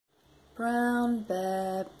Brown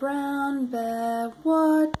bear,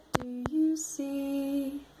 what do you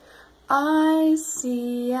see? I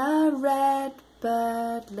see a red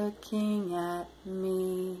bird looking at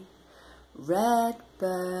me. Red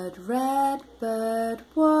bird,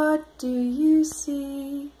 what do you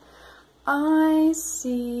see? I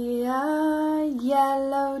see a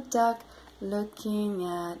yellow duck looking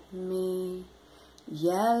at me.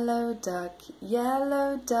 Yellow duck,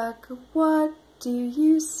 what do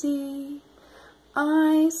you see?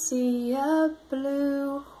 I see a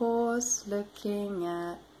blue horse looking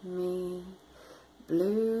at me.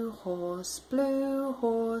 Blue horse,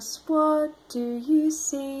 what do you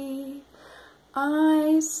see?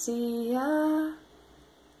 I see a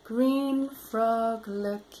green frog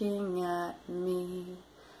looking at me.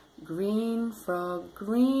 Green frog,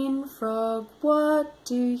 what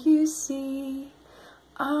do you see?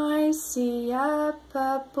 I see a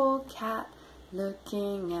purple cat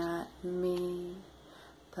looking at me.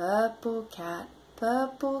 Purple cat,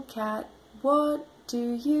 what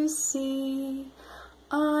do you see?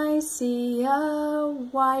 I see a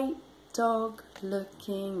white dog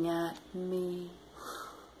looking at me.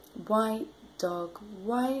 White dog,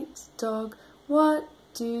 what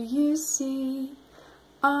do you see?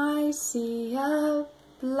 I see a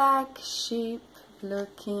black sheep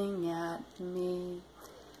looking at me.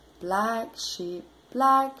 Black sheep,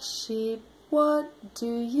 what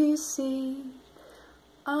do you see?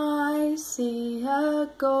 I see a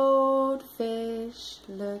goldfish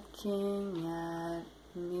looking at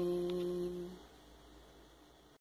me.